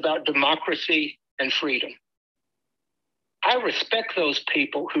that it was about democracy and freedom. I respect those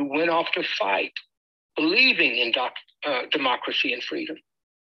people who went off to fight, believing in democracy and freedom.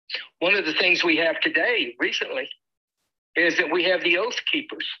 One of the things we have today, recently, is that we have the Oath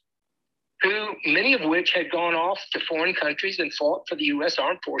Keepers, who many of which had gone off to foreign countries and fought for the U.S.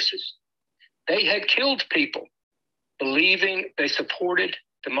 Armed Forces. They had killed people, believing they supported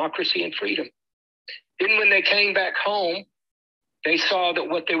democracy and freedom. Then when they came back home, they saw that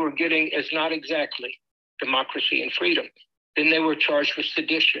what they were getting is not exactly democracy and freedom. Then they were charged with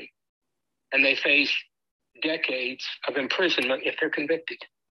sedition, and they faced decades of imprisonment if they're convicted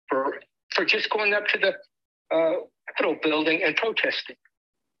for just going up to the Capitol building and protesting.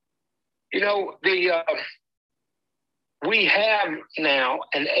 You know, we have now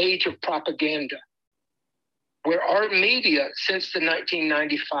an age of propaganda where our media since the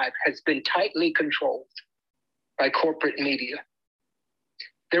 1995 has been tightly controlled by corporate media.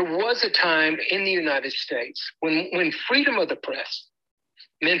 There was a time in the United States when freedom of the press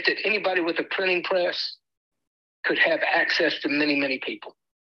meant that anybody with a printing press could have access to many, many people.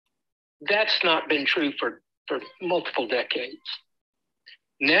 That's not been true for multiple decades.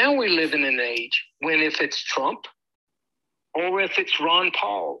 Now we live in an age when if it's Trump or if it's Ron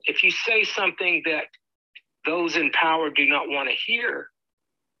Paul, if you say something that those in power do not want to hear,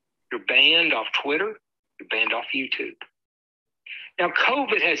 you're banned off Twitter, you're banned off YouTube. Now,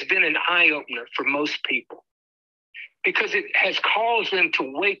 COVID has been an eye-opener for most people because it has caused them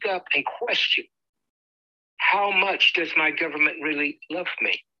to wake up and question, how much does my government really love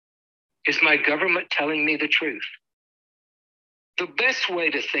me? Is my government telling me the truth? The best way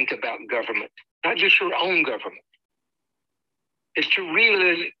to think about government, not just your own government, is to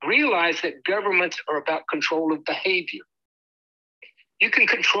really realize that governments are about control of behavior. You can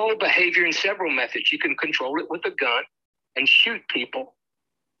control behavior in several methods. You can control it with a gun and shoot people,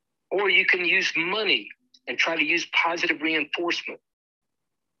 or you can use money and try to use positive reinforcement.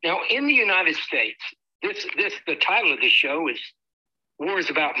 Now, in the United States, the title of this show is War is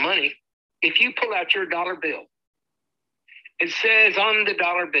About Money. If you pull out your dollar bill, it says on the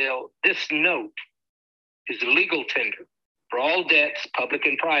dollar bill, this note is legal tender for all debts, public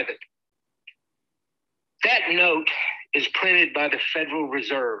and private. That note is printed by the Federal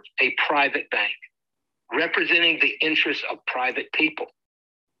Reserve, a private bank, representing the interests of private people.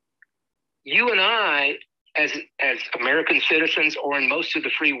 You and I, as American citizens or in most of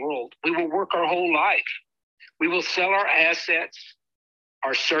the free world, we will work our whole life. We will sell our assets,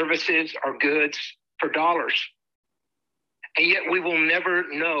 our services, our goods for dollars. And yet we will never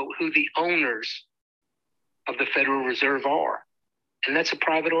know who the owners of the Federal Reserve are. And that's a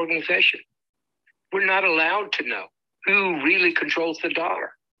private organization. We're not allowed to know who really controls the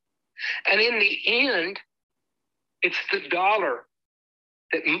dollar. And in the end, it's the dollar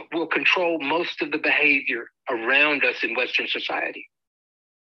that will control most of the behavior around us in Western society.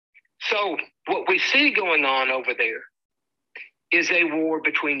 So what we see going on over there is a war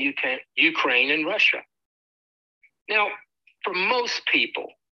between Ukraine and Russia. Now, for most people,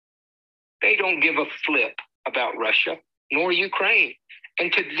 they don't give a flip about Russia nor Ukraine.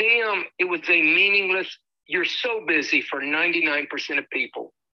 And to them, it was a meaningless you're so busy for 99% of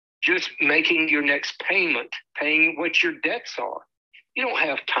people just making your next payment, paying what your debts are. You don't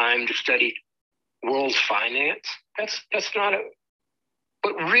have time to study world finance. That's not a,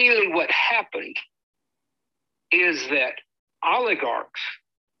 but really what happened is that oligarchs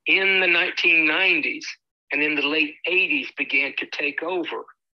in the 1990s and in the late 80s began to take over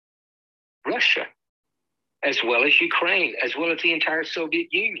Russia, as well as Ukraine, as well as the entire Soviet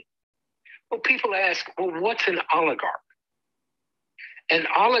Union. Well, people ask, well, what's an oligarch? An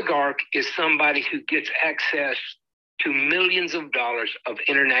oligarch is somebody who gets access to millions of dollars of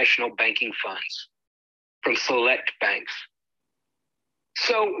international banking funds from select banks.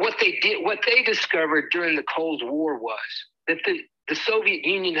 So what they discovered during the Cold War was that the Soviet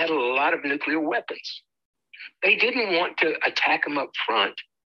Union had a lot of nuclear weapons. They didn't want to attack them up front,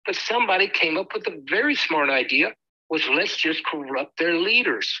 but somebody came up with a very smart idea, was let's just corrupt their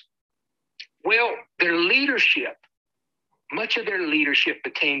leaders. Well, their leadership, much of their leadership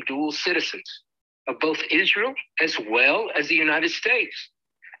became dual citizens of both Israel as well as the United States.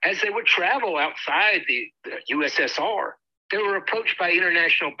 As they would travel outside the USSR, they were approached by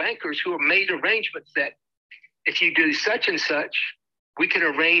international bankers who made arrangements that if you do such and such, we can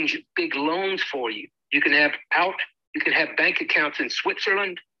arrange big loans for you. You can have bank accounts in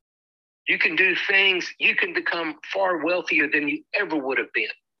Switzerland. You can do things, you can become far wealthier than you ever would have been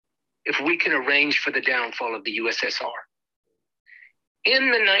if we can arrange for the downfall of the USSR.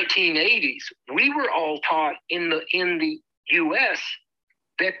 In the 1980s, we were all taught in the US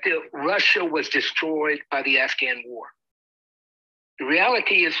that Russia was destroyed by the Afghan war. The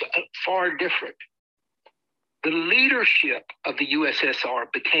reality is far different. The leadership of the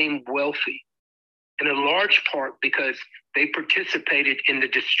USSR became wealthy in a large part because they participated in the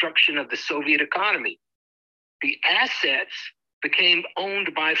destruction of the Soviet economy. The assets became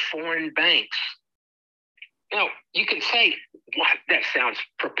owned by foreign banks. Now, you can say, what? That sounds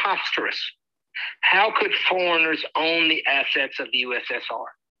preposterous. How could foreigners own the assets of the USSR?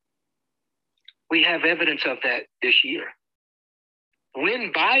 We have evidence of that this year.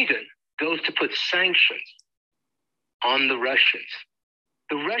 When Biden goes to put sanctions on the Russians,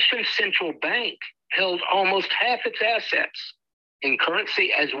 the Russian central bank held almost half its assets in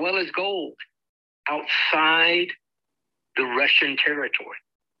currency as well as gold outside the Russian territory.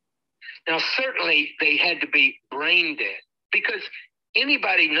 Now, certainly they had to be brain dead because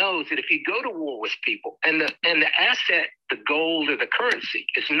anybody knows that if you go to war with people and the asset, the gold or the currency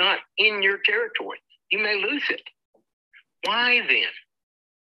is not in your territory, you may lose it. Why then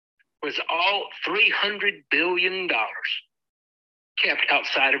was all $300 billion kept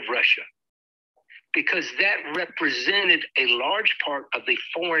outside of Russia? Because that represented a large part of the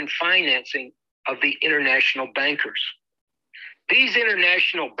foreign financing of the international bankers. These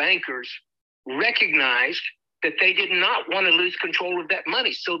international bankers recognized that they did not want to lose control of that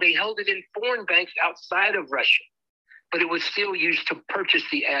money, so they held it in foreign banks outside of Russia, but it was still used to purchase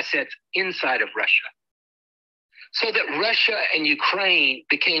the assets inside of Russia. So that Russia and Ukraine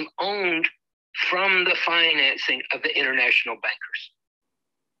became owned from the financing of the international bankers.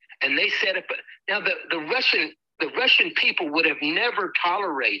 And they set up, now the Russian people would have never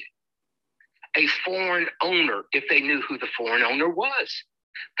tolerated a foreign owner if they knew who the foreign owner was.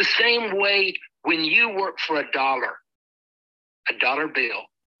 The same way when you work for a dollar bill,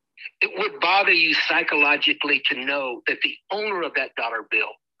 it would bother you psychologically to know that the owner of that dollar bill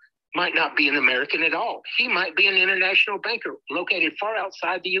might not be an American at all. He might be an international banker located far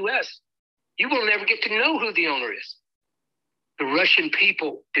outside the US. You will never get to know who the owner is. The Russian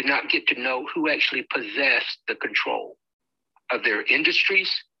people did not get to know who actually possessed the control of their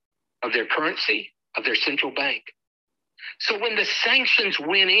industries, of their currency, of their central bank. So when the sanctions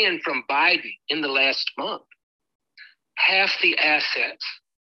went in from Biden in the last month, half the assets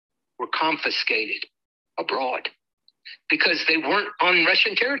were confiscated abroad because they weren't on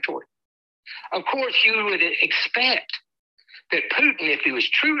Russian territory. Of course, you would expect that Putin, if he was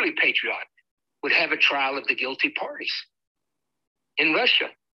truly patriotic, would have a trial of the guilty parties in Russia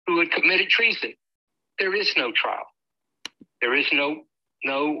who had committed treason. There is no trial. There is no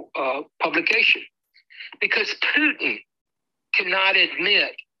publication because Putin cannot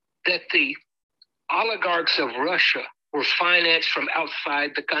admit that the oligarchs of Russia were financed from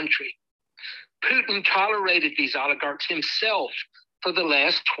outside the country. Putin tolerated these oligarchs himself for the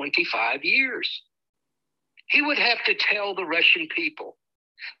last 25 years. He would have to tell the Russian people,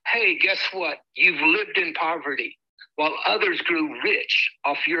 hey, guess what? You've lived in poverty while others grew rich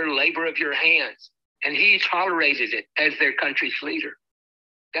off your labor of your hands. And he tolerated it as their country's leader.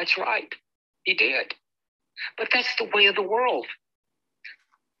 That's right. He did. But that's the way of the world.